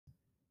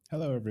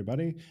Hello,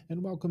 everybody,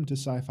 and welcome to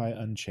Sci-fi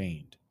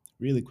Unchained.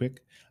 Really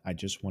quick, I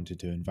just wanted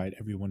to invite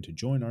everyone to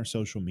join our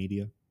social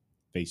media: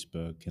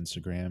 Facebook,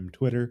 Instagram,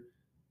 Twitter.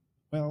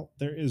 Well,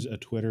 there is a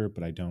Twitter,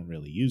 but I don't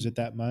really use it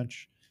that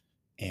much.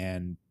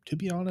 And to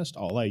be honest,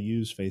 all I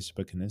use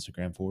Facebook and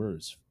Instagram for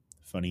is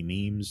funny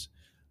memes,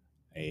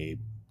 a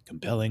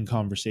compelling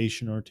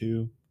conversation or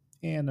two,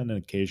 and an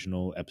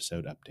occasional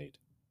episode update.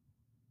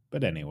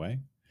 But anyway,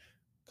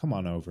 come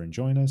on over and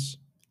join us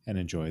and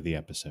enjoy the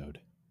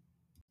episode.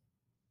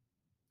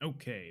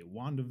 Okay,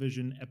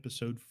 WandaVision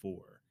episode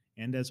 4.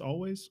 And as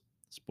always,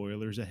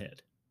 spoilers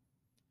ahead.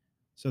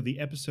 So the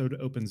episode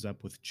opens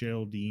up with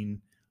Geraldine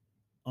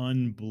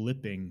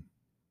unblipping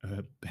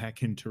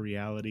back into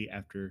reality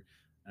after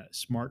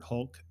Smart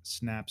Hulk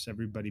snaps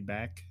everybody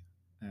back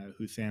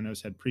who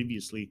Thanos had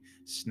previously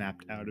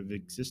snapped out of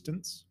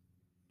existence.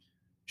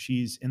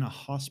 She's uh, in a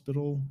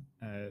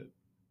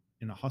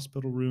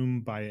hospital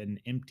room by an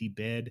empty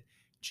bed.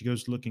 She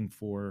goes looking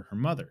for her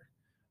mother,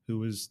 who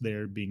was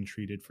there being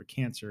treated for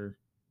cancer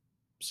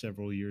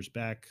several years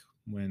back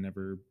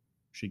whenever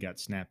she got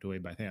snapped away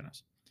by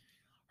Thanos.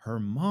 Her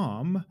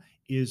mom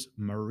is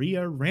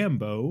Maria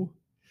Rambeau,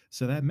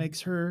 so that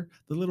makes her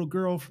the little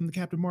girl from the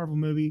Captain Marvel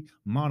movie,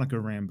 Monica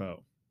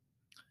Rambeau.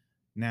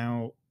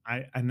 Now,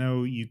 I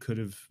know you could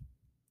have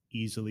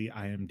easily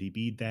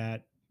IMDb'd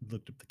that,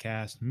 looked up the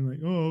cast, and be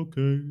like, oh,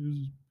 okay, this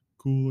is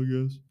cool, I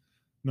guess.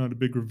 Not a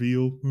big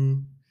reveal.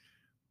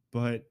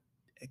 But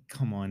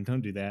come on,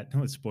 don't do that.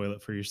 Don't spoil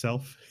it for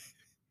yourself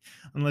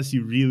unless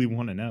you really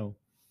want to know.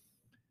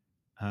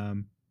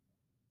 Um,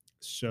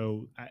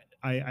 so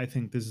I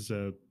think this is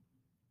a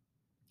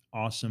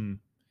awesome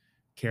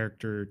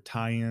character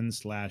tie-in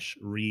slash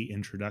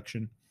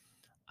reintroduction.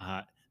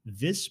 Uh,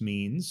 this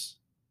means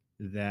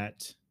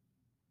that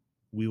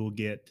we will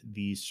get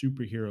the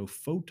superhero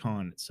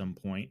Photon at some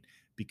point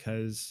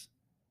because,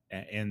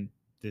 and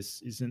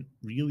this isn't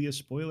really a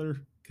spoiler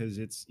because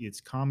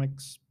it's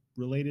comics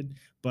related,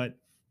 but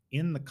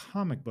in the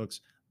comic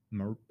books,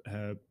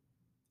 uh,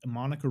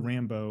 Monica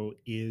Rambeau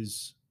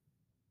is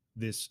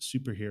this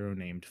superhero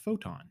named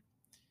Photon.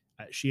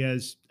 She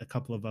has a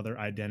couple of other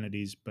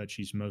identities, but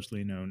she's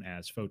mostly known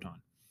as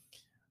Photon.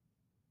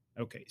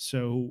 Okay,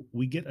 so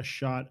we get a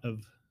shot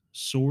of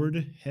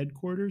SWORD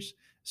headquarters,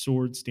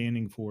 SWORD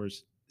standing for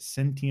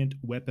Sentient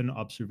Weapon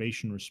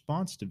Observation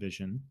Response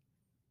Division.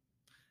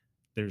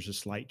 There's a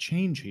slight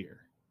change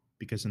here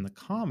because in the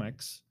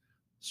comics,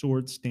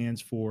 SWORD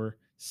stands for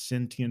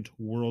Sentient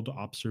World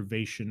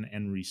Observation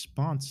and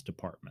Response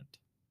Department.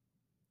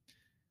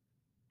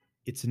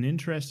 It's an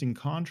interesting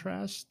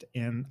contrast,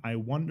 and I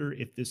wonder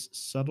if this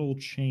subtle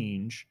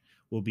change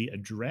will be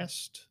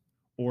addressed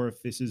or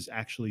if this is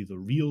actually the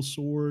real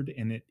sword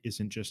and it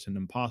isn't just an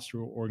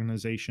imposter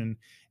organization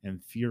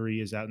and Fury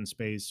is out in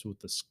space with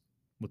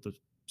the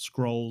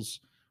scrolls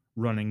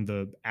running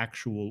the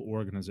actual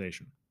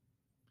organization.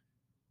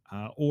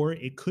 Or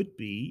it could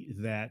be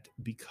that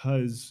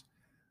because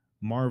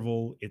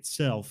Marvel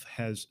itself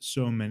has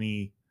so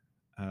many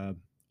uh,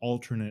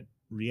 alternate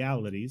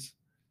realities,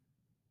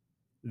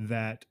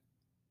 that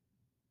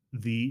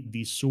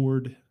the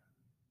sword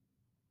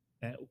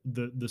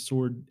the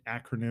sword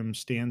acronym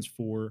stands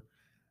for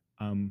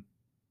um,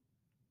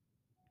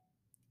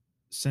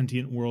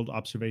 Sentient World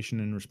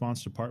Observation and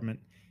Response Department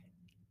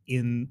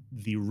in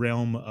the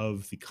realm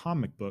of the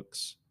comic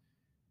books,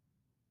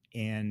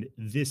 and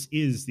this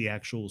is the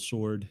actual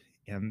sword,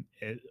 and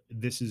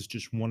this is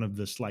just one of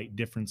the slight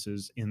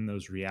differences in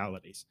those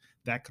realities.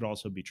 That could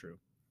also be true.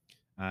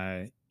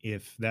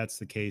 If that's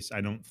the case,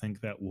 I don't think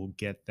that we'll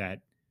get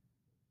that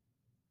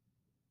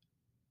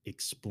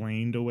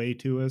explained away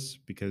to us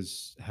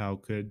because how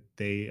could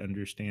they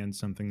understand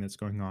something that's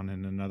going on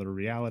in another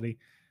reality,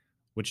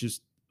 which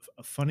is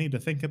funny to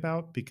think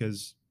about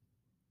because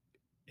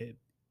it,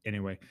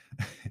 anyway.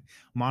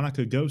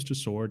 Monica goes to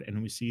Sword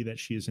and we see that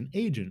she is an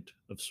agent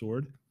of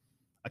Sword,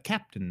 a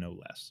captain no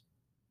less.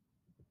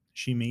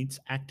 She meets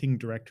acting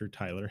director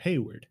Tyler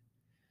Hayward,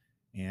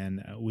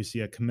 and we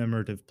see a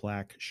commemorative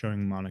plaque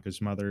showing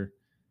Monica's mother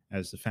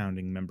as the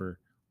founding member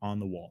on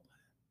the wall.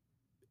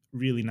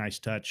 Really nice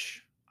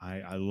touch.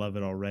 I love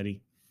it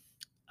already.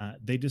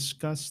 They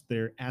discuss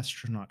their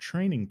astronaut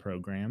training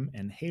program,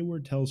 and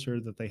Hayward tells her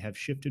that they have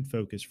shifted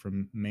focus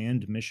from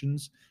manned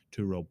missions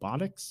to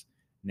robotics,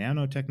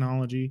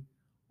 nanotechnology,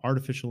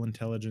 artificial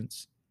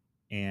intelligence,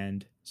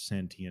 and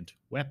sentient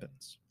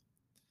weapons.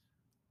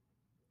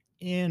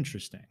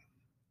 Interesting.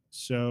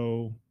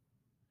 So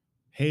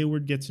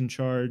Hayward gets in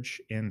charge,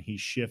 and he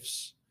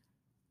shifts.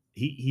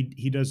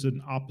 He does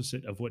an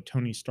opposite of what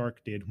Tony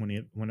Stark did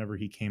whenever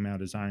he came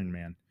out as Iron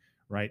Man,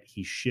 right?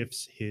 He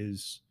shifts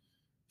his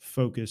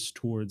focus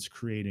towards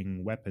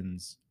creating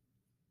weapons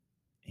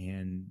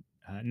and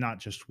not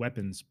just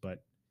weapons,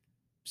 but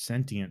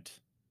sentient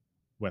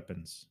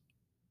weapons.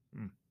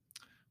 Hmm.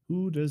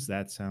 Who does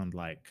that sound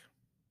like?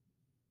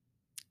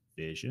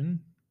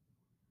 Vision?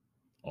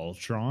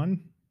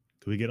 Ultron?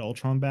 Can we get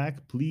Ultron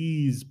back?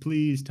 Please,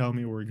 please tell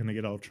me we're going to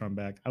get Ultron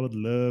back. I would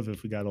love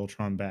if we got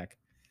Ultron back.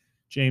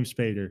 James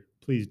Spader,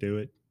 please do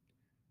it.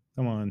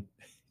 Come on.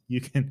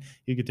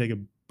 you can take a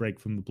break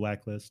from the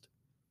blacklist.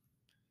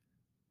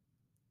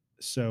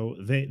 So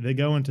they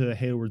go into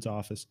Hayward's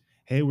office.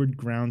 Hayward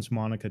grounds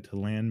Monica to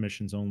land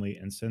missions only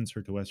and sends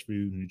her to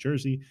Westview, New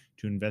Jersey,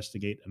 to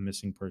investigate a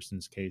missing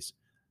persons case.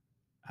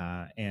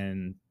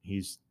 And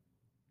he's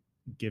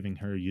giving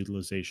her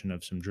utilization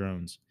of some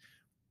drones.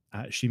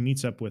 She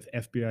meets up with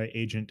FBI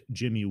agent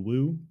Jimmy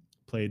Woo,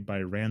 played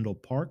by Randall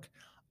Park.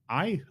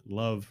 I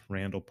love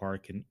Randall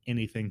Park in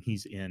anything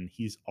he's in.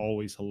 He's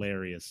always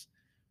hilarious.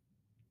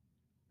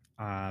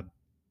 Uh,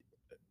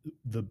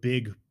 the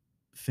big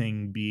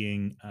thing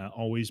being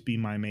Always Be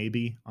My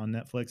Maybe on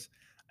Netflix.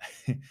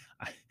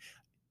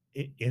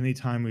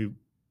 Anytime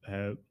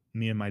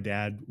me and my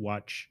dad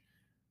watch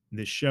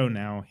this show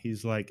now,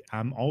 he's like,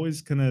 I'm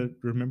always going to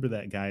remember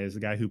that guy as the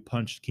guy who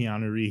punched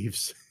Keanu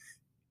Reeves.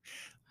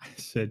 I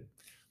said,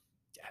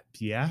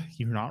 yeah,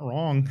 you're not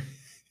wrong.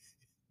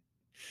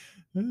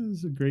 This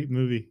is a great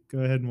movie.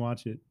 Go ahead and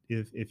watch it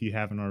if you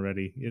haven't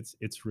already.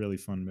 It's really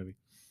fun movie.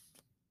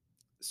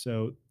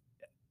 So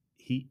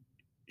he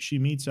she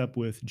meets up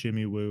with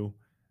Jimmy Woo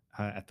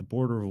at the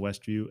border of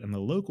Westview, and the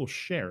local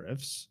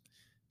sheriffs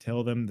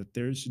tell them that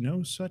there's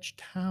no such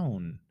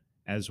town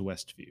as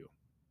Westview.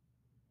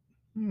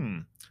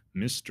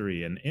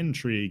 Mystery and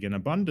intrigue and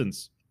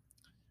abundance.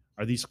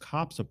 Are these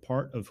cops a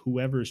part of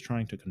whoever is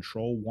trying to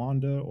control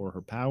Wanda or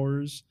her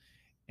powers,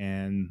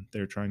 and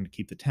they're trying to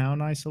keep the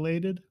town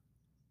isolated?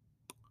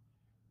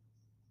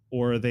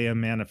 Or are they a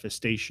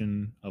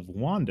manifestation of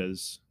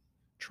Wanda's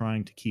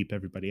trying to keep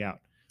everybody out?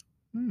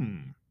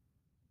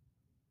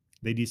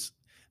 They just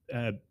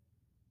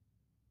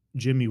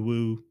Jimmy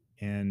Woo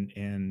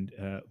and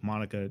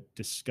Monica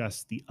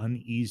discuss the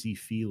uneasy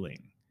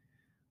feeling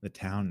the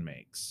town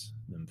makes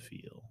them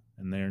feel,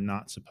 and they're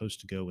not supposed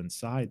to go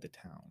inside the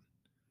town.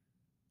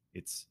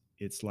 It's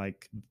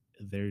like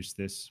there's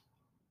this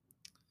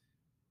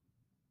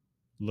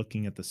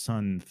looking at the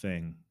sun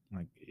thing.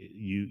 Like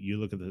you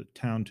look at the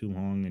town too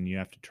long and you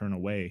have to turn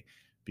away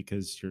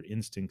because your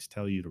instincts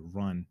tell you to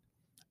run.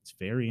 It's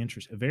very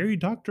interesting. Very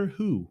Doctor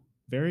Who.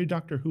 Very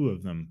Doctor Who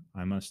of them,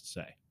 I must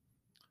say.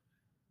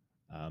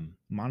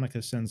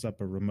 Monica sends up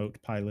a remote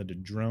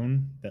piloted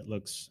drone that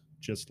looks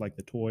just like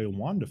the toy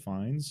Wanda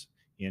finds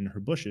in her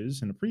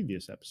bushes in a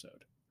previous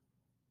episode.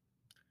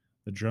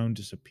 The drone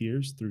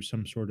disappears through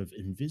some sort of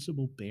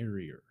invisible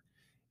barrier,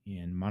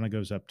 and Monica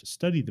goes up to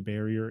study the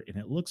barrier, and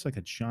it looks like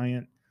a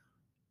giant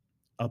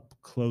up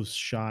close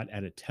shot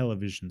at a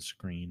television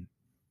screen,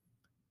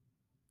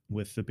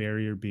 with the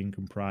barrier being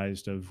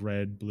comprised of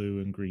red,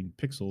 blue, and green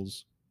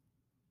pixels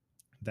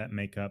that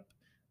make up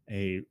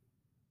a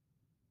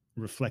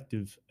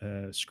reflective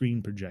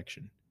screen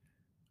projection.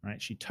 Right?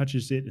 She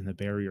touches it, and the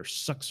barrier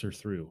sucks her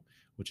through,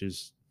 which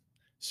is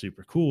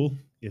super cool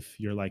if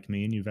you're like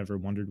me and you've ever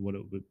wondered what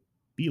it would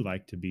be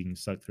like to being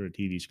sucked through a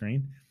TV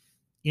screen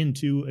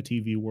into a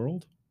TV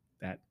world.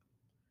 That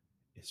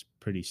is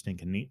pretty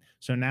stinking neat.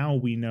 So now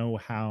we know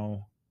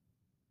how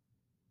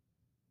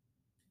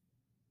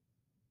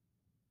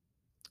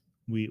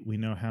we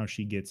know how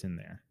she gets in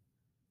there,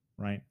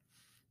 right?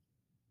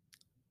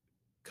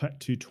 Cut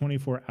to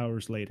 24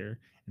 hours later,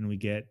 and we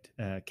get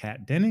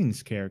Kat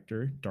Dennings'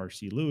 character,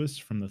 Darcy Lewis,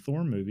 from the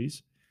Thor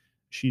movies.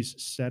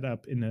 She's set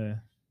up in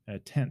a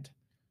tent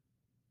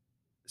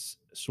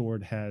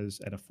Sword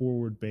has at a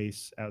forward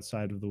base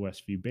outside of the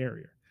Westview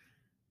barrier.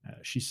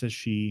 She says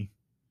she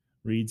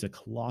reads a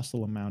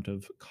colossal amount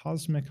of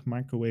cosmic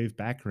microwave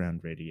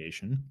background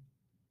radiation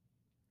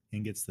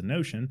and gets the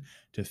notion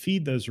to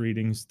feed those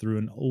readings through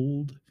an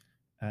old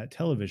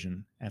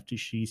television after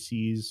she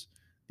sees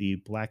the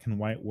black and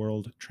white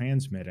world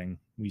transmitting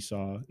we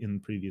saw in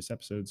previous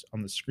episodes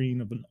on the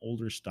screen of an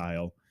older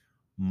style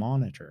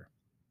monitor.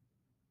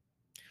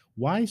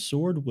 Why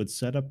Sword would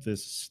set up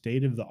this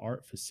state of the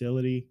art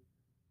facility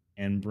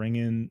and bring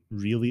in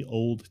really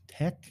old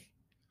tech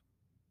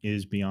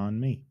is beyond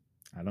me.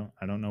 I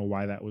don't know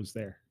why that was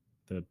there.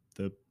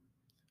 The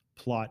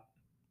plot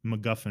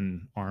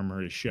MacGuffin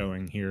armor is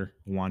showing here,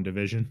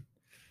 WandaVision.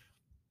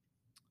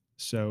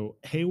 So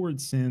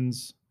Hayward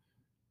sends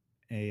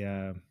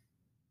a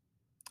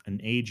an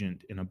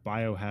agent in a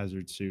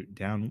biohazard suit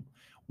down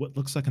what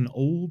looks like an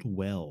old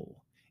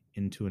well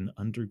into an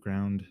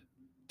underground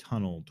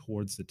tunnel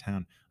towards the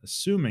town.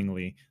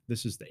 Assumingly,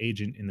 this is the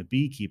agent in the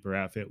beekeeper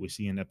outfit we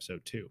see in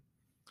episode 2.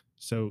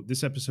 So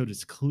this episode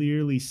is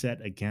clearly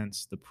set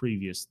against the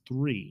previous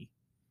 3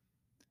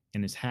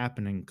 and is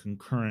happening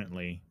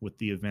concurrently with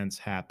the events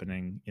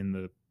happening in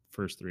the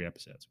first 3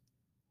 episodes.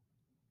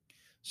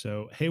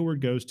 So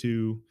Hayward goes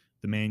to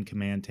the main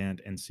command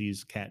tent and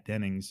sees Kat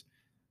Dennings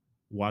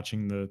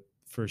watching the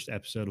first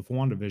episode of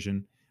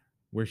WandaVision,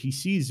 where he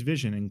sees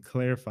Vision and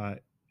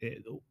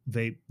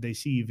they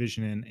see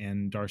Vision,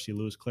 and Darcy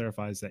Lewis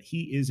clarifies that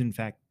he is in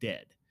fact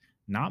dead,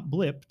 not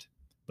blipped,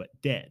 but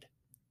dead.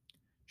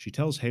 She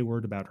tells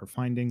Hayward about her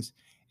findings,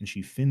 and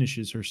she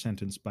finishes her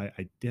sentence by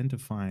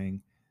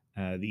identifying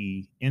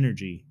the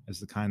energy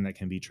as the kind that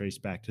can be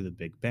traced back to the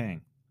Big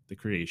Bang, the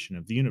creation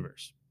of the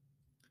universe.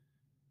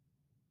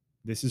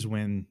 This is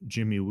when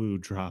Jimmy Woo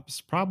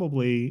drops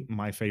probably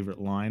my favorite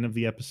line of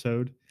the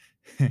episode.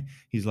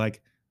 He's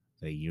like,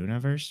 "The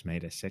universe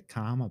made a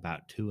sitcom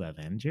about two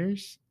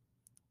Avengers?"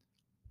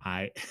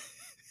 I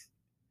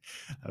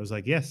I was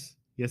like, "Yes.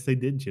 Yes, they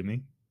did,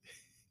 Jimmy."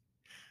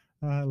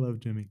 I love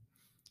Jimmy.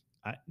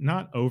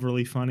 Not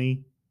overly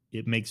funny.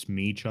 It makes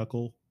me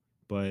chuckle,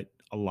 but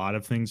a lot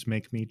of things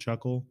make me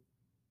chuckle.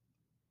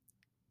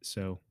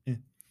 So,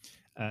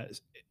 uh,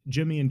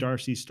 Jimmy and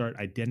Darcy start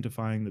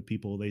identifying the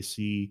people they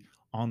see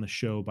on the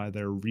show by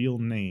their real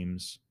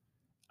names,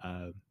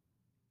 uh,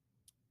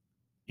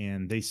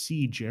 and they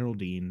see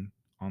Geraldine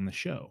on the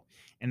show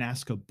and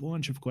ask a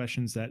bunch of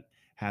questions that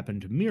happen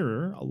to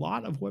mirror a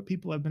lot of what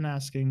people have been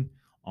asking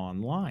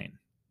online,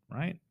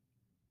 right?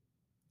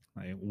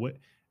 Like,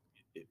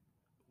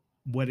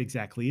 what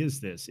exactly is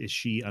this? Is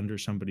she under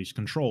somebody's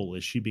control?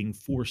 Is she being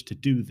forced to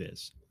do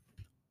this?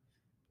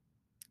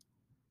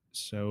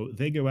 So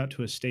they go out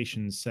to a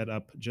station set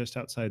up just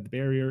outside the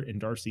barrier, and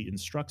Darcy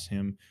instructs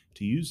him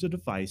to use the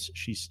device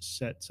she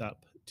sets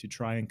up to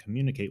try and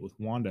communicate with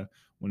Wanda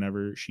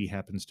whenever she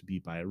happens to be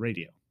by a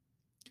radio.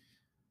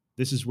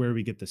 This is where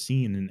we get the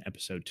scene in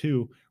episode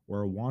 2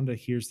 where Wanda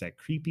hears that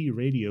creepy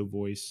radio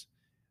voice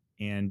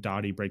and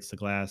Dottie breaks the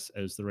glass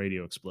as the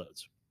radio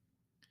explodes.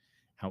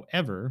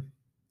 However,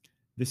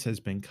 this has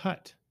been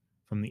cut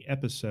from the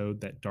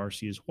episode that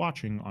Darcy is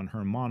watching on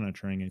her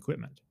monitoring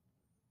equipment,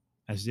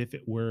 as if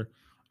it were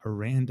a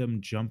random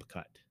jump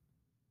cut.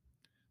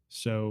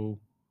 So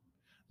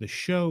the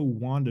show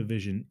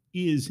WandaVision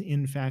is,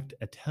 in fact,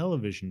 a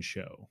television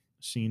show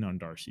seen on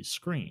Darcy's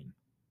screen.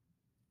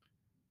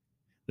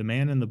 The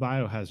man in the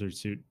biohazard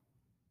suit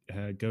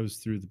goes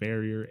through the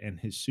barrier and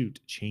his suit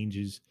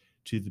changes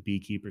to the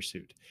beekeeper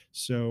suit.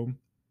 So,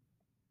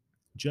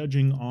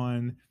 judging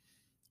on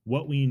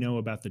what we know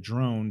about the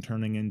drone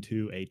turning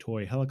into a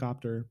toy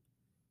helicopter,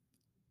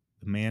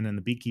 the man in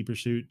the beekeeper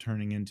suit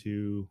turning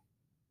into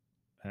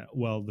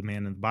the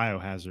man in the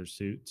biohazard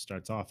suit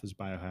starts off as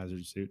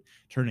biohazard suit,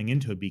 turning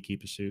into a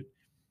beekeeper suit,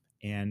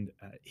 and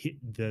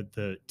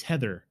the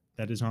tether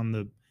that is on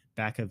the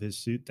back of his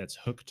suit that's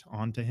hooked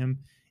onto him,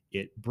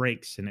 it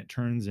breaks and it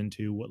turns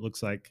into what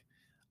looks like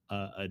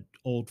a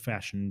old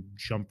fashioned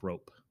jump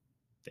rope,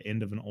 the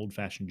end of an old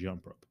fashioned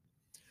jump rope.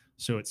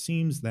 So it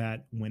seems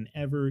that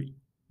whenever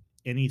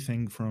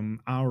anything from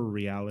our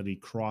reality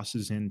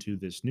crosses into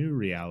this new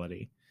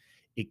reality,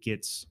 it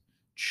gets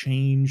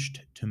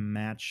changed to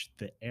match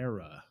the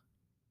era,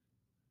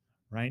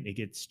 right? It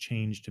gets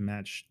changed to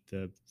match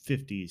the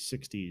 50s,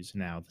 60s,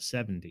 now the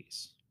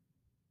 70s.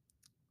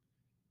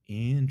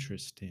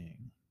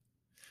 Interesting.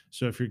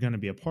 So if you're going to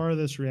be a part of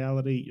this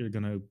reality, you're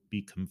going to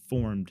be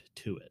conformed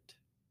to it,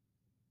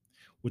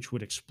 which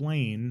would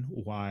explain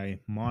why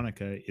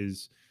Monica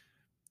is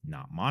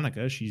not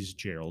Monica, she's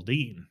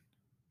Geraldine.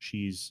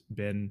 She's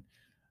been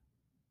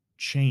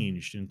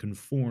changed and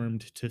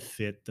conformed to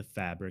fit the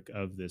fabric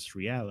of this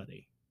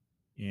reality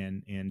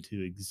and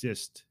to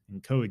exist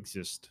and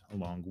coexist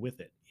along with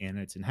it and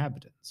its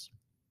inhabitants.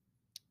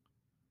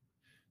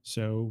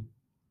 So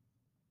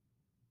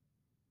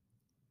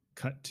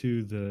cut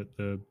to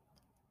the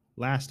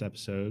last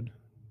episode,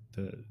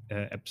 the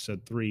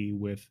episode 3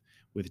 with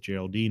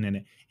Geraldine in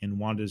it, and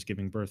Wanda's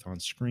giving birth on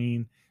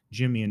screen.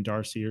 Jimmy and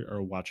Darcy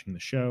are watching the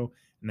show,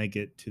 and they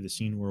get to the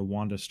scene where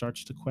Wanda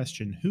starts to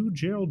question who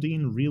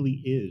Geraldine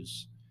really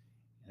is.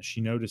 As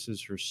she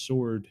notices her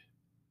sword,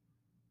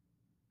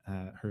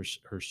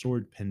 her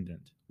sword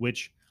pendant,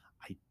 which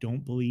I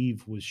don't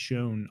believe was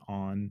shown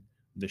on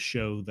the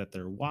show that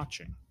they're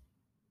watching.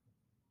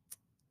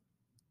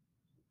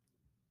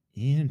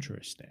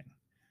 Interesting.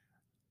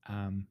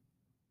 Um,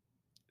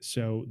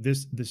 so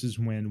this is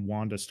when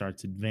Wanda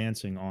starts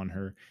advancing on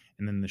her,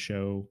 and then the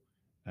show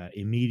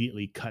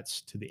immediately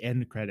cuts to the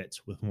end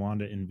credits with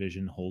Wanda and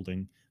Vision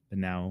holding the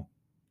now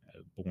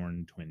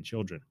born twin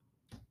children.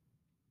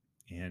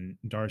 And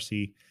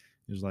Darcy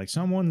is like,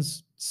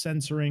 "Someone's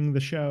censoring the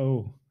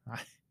show."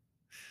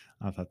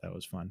 I thought that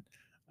was fun.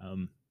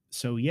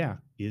 So yeah,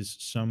 is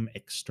some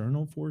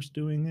external force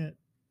doing it?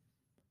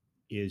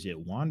 Is it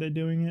Wanda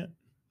doing it?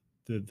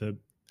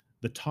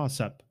 The toss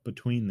up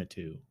between the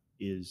two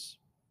is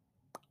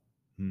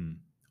Hmm.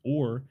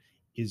 Or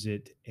is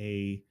it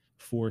a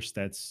force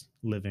that's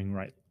living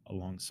right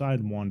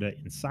alongside Wanda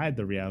inside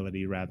the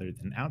reality rather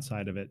than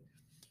outside of it,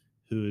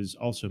 who is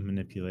also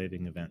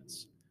manipulating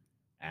events?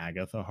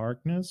 Agatha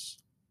Harkness?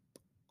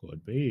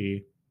 Could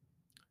be.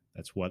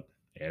 That's what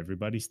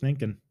everybody's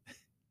thinking.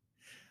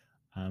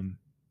 Um,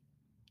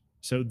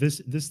 so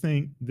this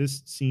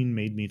scene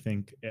made me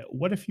think: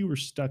 what if you were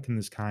stuck in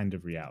this kind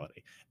of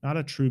reality? Not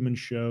a Truman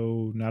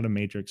Show, not a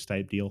Matrix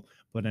type deal,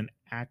 but an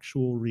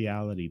actual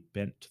reality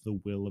bent to the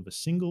will of a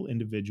single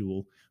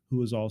individual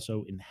who is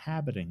also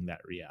inhabiting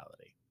that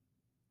reality.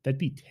 That'd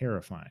be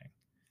terrifying.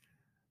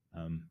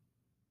 Um,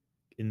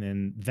 and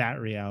then that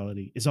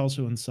reality is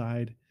also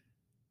inside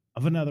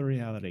of another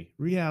reality.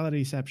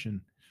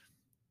 Realityception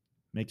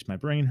makes my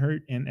brain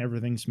hurt and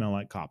everything smell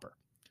like copper.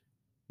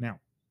 Now,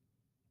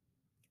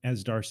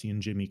 as Darcy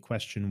and Jimmy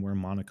question where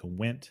Monica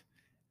went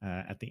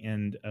At the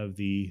end of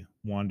the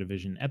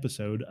WandaVision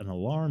episode, an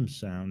alarm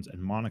sounds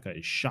and Monica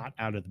is shot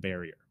out of the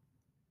barrier.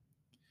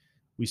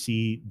 We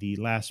see the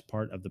last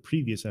part of the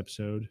previous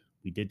episode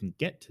we didn't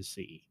get to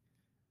see,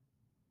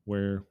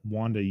 where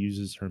Wanda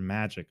uses her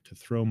magic to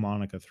throw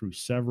Monica through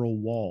several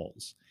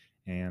walls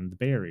and the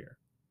barrier.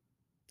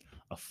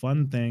 A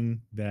fun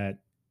thing that,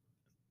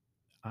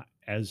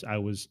 as I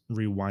was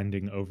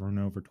rewinding over and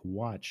over to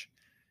watch,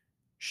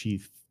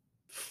 she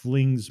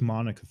flings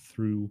Monica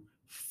through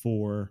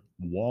 4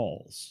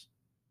 walls,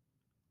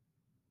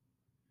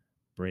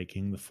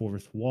 breaking the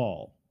 4th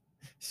wall.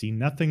 See,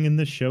 nothing in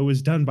this show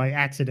is done by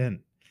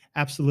accident.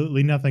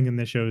 Absolutely nothing in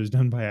this show is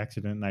done by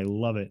accident, and I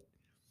love it.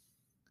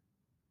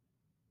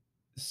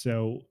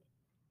 So,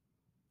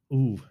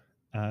 ooh,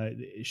 uh,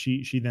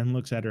 she then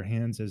looks at her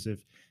hands as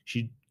if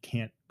she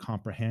can't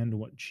comprehend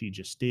what she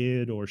just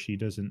did, or she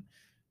doesn't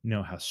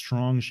know how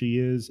strong she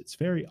is. It's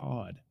very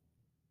odd.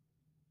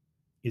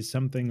 Is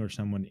something or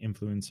someone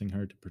influencing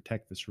her to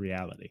protect this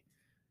reality?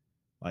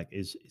 Like,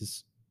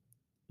 is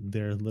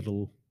there a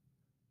little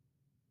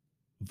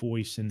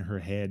voice in her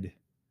head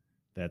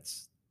that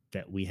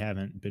we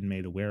haven't been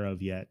made aware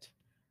of yet?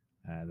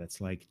 That's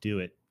like, do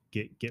it,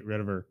 get rid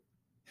of her,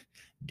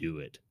 do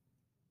it.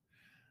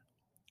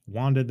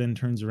 Wanda then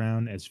turns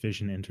around as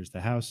Vision enters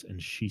the house,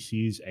 and she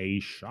sees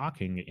a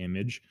shocking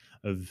image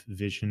of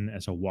Vision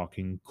as a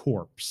walking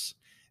corpse,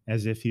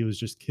 as if he was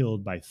just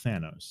killed by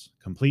Thanos,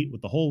 complete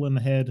with the hole in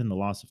the head and the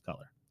loss of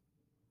color.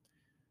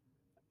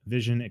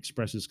 Vision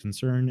expresses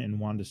concern, and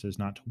Wanda says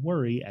not to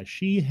worry, as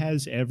she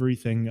has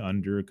everything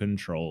under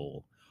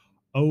control.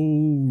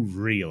 Oh,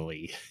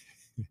 really?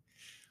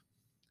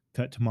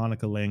 Cut to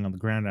Monica laying on the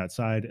ground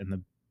outside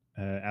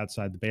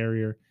outside the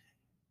barrier,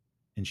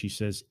 and she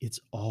says, "It's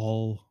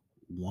all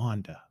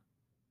Wanda."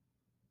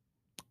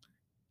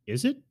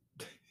 Is it?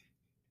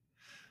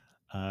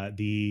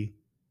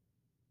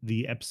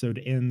 The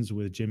episode ends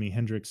with Jimi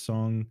Hendrix'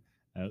 song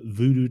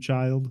 "Voodoo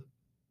Child."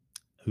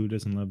 Who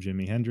doesn't love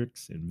Jimi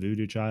Hendrix and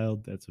Voodoo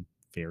Child? That's a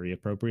very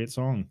appropriate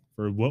song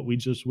for what we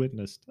just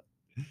witnessed.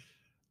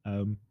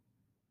 Um,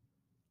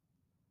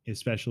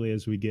 especially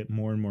as we get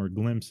more and more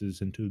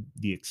glimpses into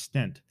the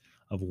extent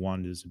of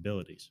Wanda's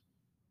abilities.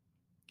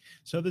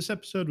 So, this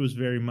episode was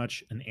very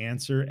much an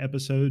answer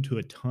episode to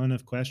a ton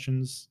of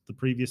questions the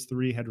previous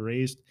 3 had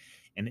raised,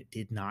 and it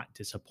did not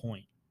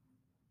disappoint.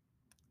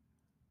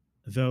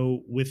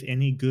 Though, with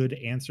any good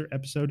answer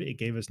episode, it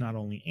gave us not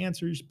only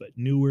answers, but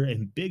newer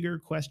and bigger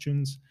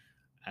questions.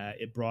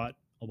 It brought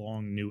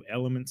along new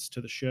elements to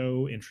the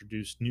show,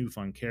 introduced new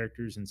fun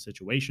characters and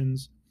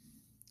situations.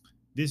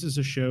 This is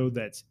a show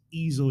that's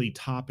easily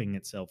topping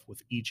itself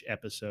with each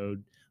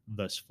episode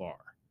thus far,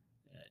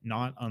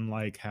 not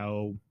unlike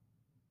how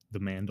The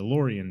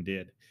Mandalorian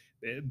did.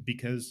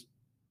 Because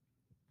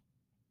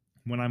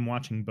when I'm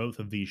watching both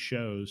of these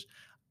shows,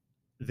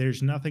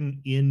 there's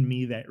nothing in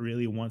me that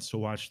really wants to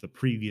watch the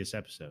previous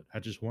episode. I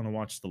just want to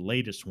watch the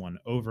latest one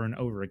over and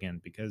over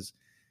again, because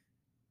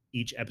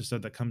each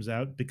episode that comes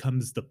out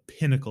becomes the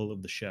pinnacle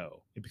of the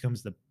show. It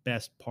becomes the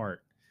best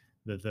part,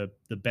 the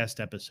best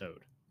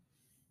episode.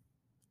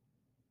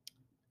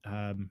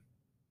 Um,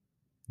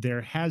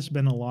 there has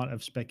been a lot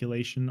of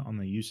speculation on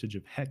the usage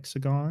of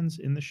hexagons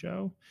in the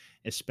show,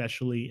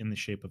 especially in the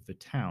shape of the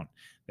town.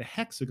 The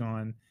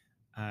hexagon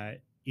uh,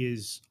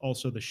 is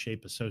also the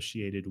shape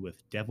associated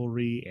with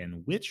devilry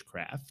and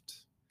witchcraft,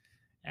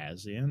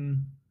 as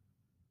in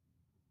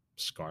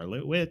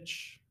Scarlet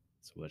Witch.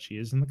 That's what she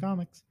is in the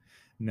comics.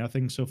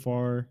 Nothing so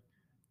far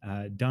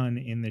done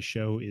in the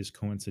show is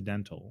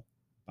coincidental,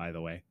 by the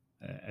way,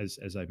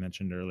 as I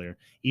mentioned earlier.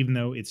 Even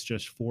though it's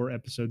just 4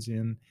 episodes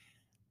in,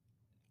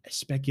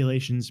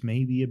 speculations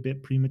may be a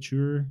bit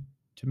premature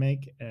to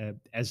make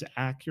as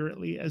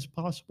accurately as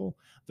possible,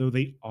 though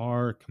they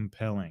are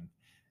compelling.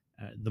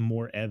 The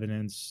more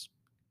evidence,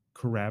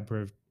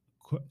 corroborative,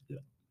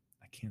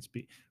 I can't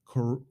speak,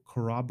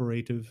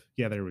 corroborative,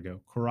 yeah, there we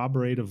go,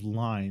 corroborative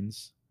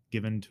lines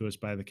given to us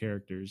by the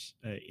characters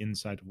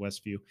inside of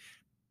Westview,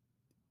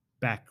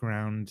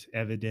 background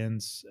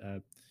evidence,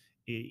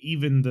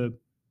 even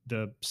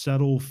the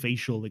subtle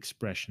facial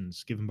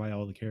expressions given by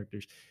all the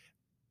characters.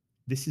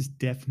 This is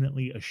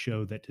definitely a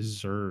show that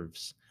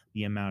deserves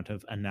the amount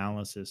of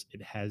analysis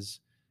it has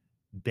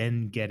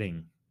been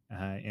getting.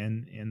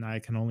 And I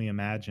can only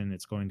imagine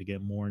it's going to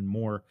get more and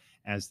more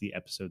as the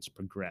episodes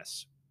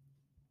progress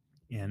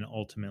and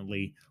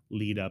ultimately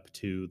lead up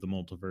to the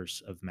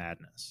multiverse of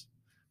madness.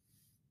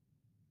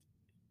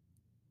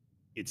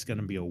 It's going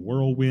to be a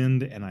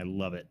whirlwind, and I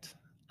love it.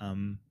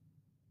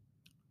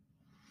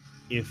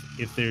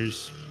 If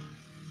there's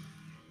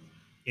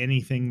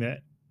anything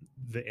that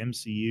the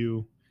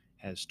MCU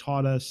has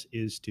taught us,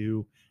 is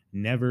to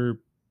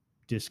never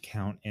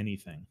discount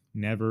anything,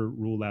 never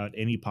rule out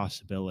any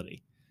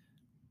possibility,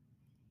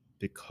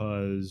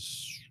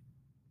 because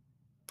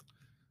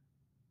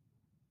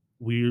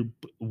we're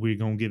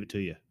gonna give it to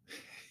you.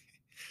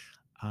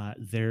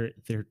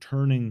 They're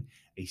turning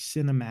a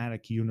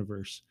cinematic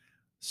universe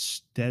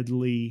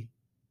steadily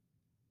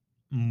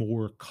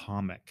more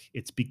comic.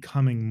 It's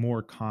becoming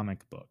more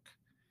comic book.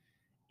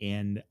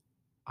 And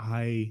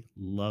I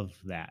love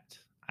that.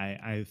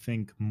 I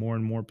think more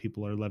and more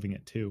people are loving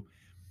it too.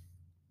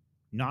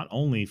 Not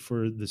only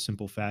for the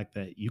simple fact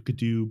that you could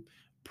do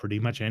pretty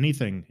much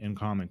anything in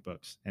comic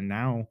books, and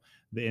now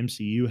the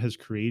MCU has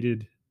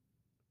created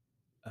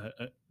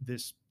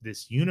this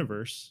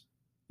universe,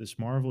 this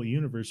Marvel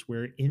universe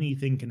where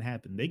anything can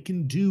happen. They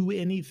can do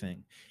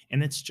anything,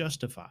 and it's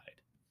justified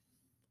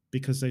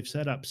because they've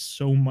set up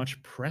so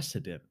much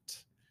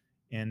precedent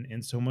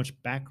and so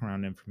much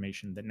background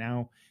information that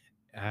now,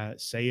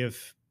 say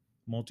if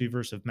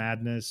Multiverse of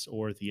Madness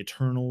or the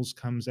Eternals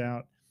comes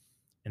out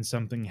and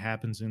something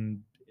happens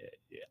in,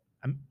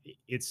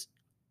 it's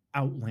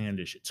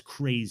outlandish, it's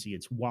crazy,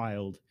 it's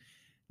wild.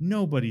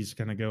 Nobody's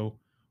gonna go,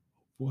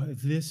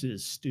 "What? This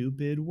is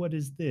stupid. What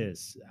is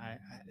this?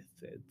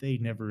 They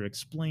never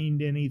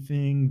explained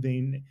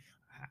anything.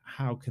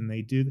 How can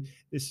they do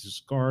this?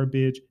 Is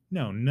garbage."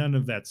 No, none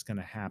of that's going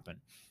to happen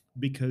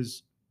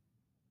because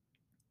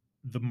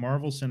the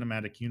Marvel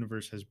Cinematic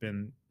Universe has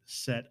been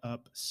set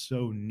up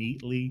so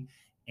neatly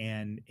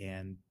and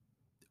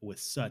with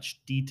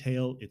such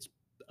detail. It's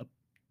a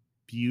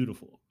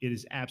beautiful. It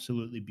is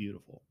absolutely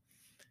beautiful.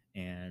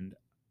 And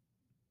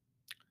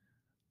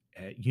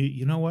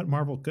you know what,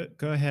 Marvel,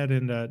 go ahead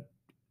and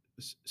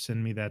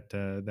send me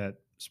that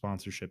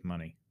sponsorship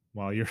money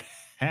while you're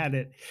at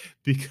it,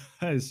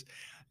 because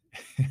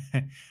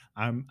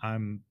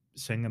I'm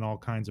singing all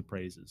kinds of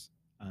praises.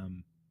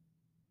 Um,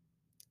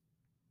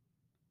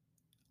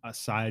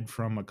 Aside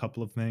from a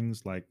couple of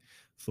things like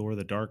Thor: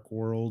 The Dark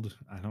World,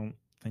 I don't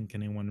think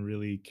anyone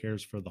really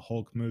cares for the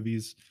Hulk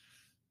movies,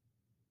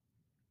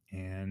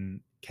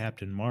 and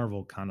Captain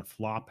Marvel kind of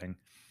flopping.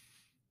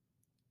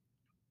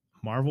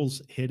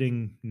 Marvel's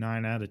hitting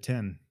 9 out of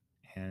 10,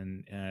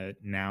 and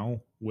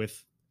now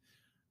with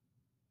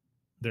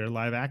their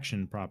live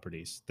action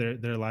properties,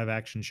 their live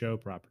action show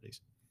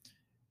properties.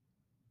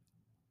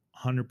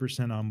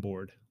 100% on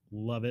board.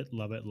 Love it,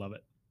 love it, love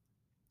it.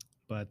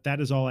 But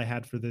that is all I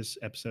had for this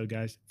episode,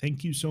 guys.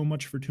 Thank you so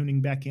much for tuning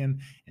back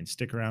in, and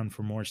stick around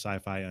for more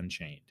Sci-Fi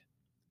Unchained.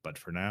 But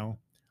for now,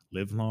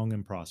 live long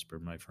and prosper,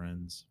 my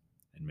friends,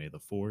 and may the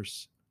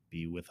Force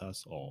be with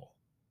us all.